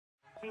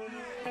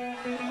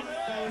Coneheads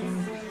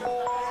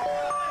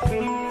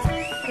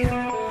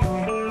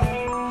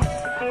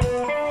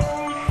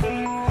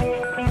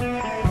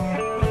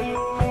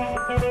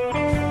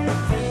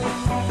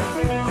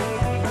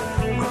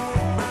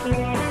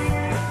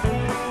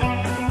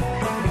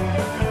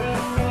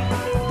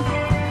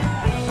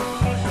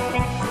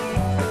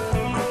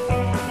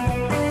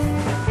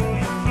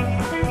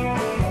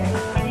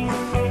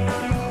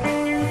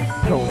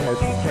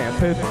can't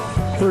fit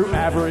through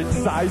average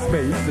size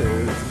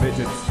spaces.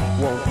 Midgets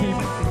won't keep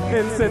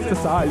in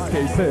synthesized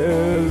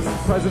cases.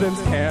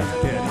 Presidents can't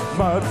get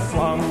mud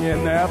slung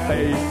in their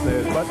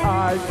faces, but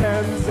I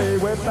can see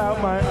without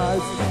my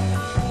eyes,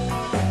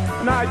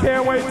 and I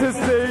can't wait to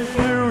see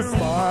you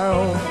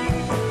smile.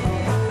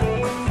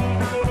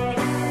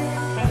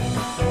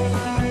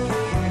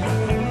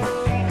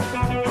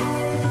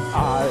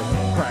 I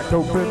cracked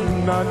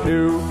open a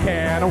new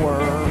can of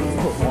worms,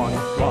 put one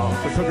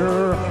lump of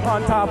sugar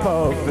on top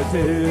of the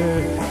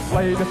tea,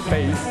 laid it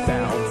face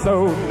down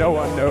so no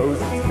one knows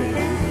it's me,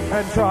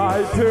 and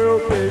tried to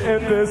be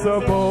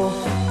invisible.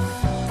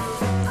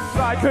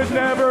 I could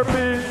never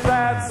be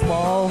that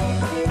small.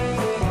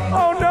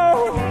 Oh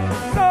no,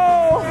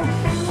 no,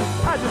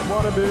 I just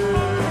want to be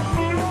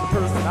the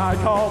person I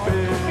call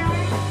big.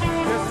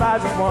 Yes, I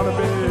just want to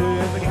be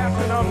the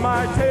captain of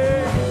my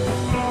team.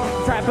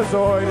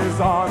 Trapezoid is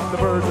on the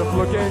verge of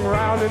looking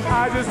round, and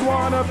I just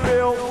want to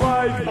feel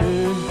like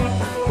me.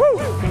 Woo!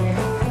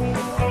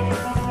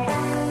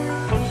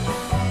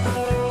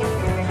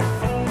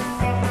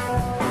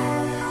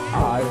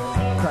 I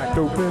cracked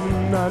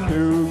open a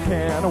new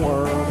can of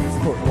worms,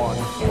 put one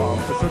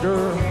lump of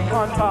sugar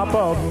on top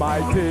of my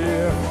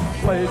tea,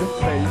 laid it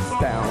face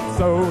down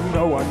so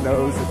no one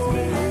knows it's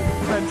me,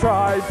 and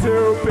tried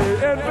to be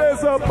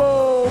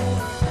invisible.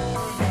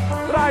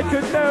 But I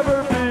could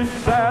never be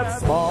that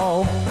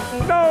small.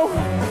 No,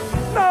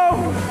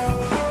 no,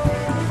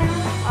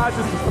 I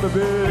just want to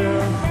be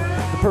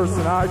the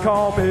person I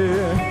call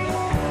big.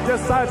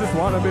 Yes, I just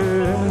want to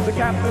be the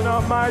captain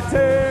of my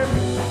team.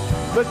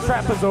 The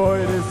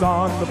trapezoid is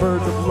on the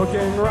verge of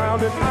looking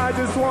around, and I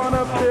just want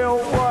to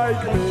feel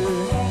like me.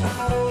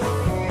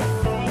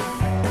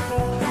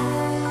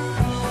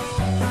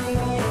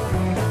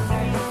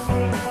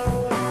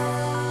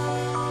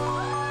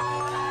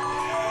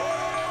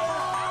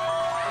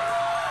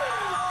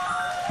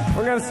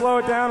 We're going to slow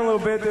it down a little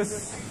bit.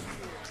 This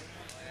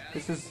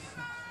is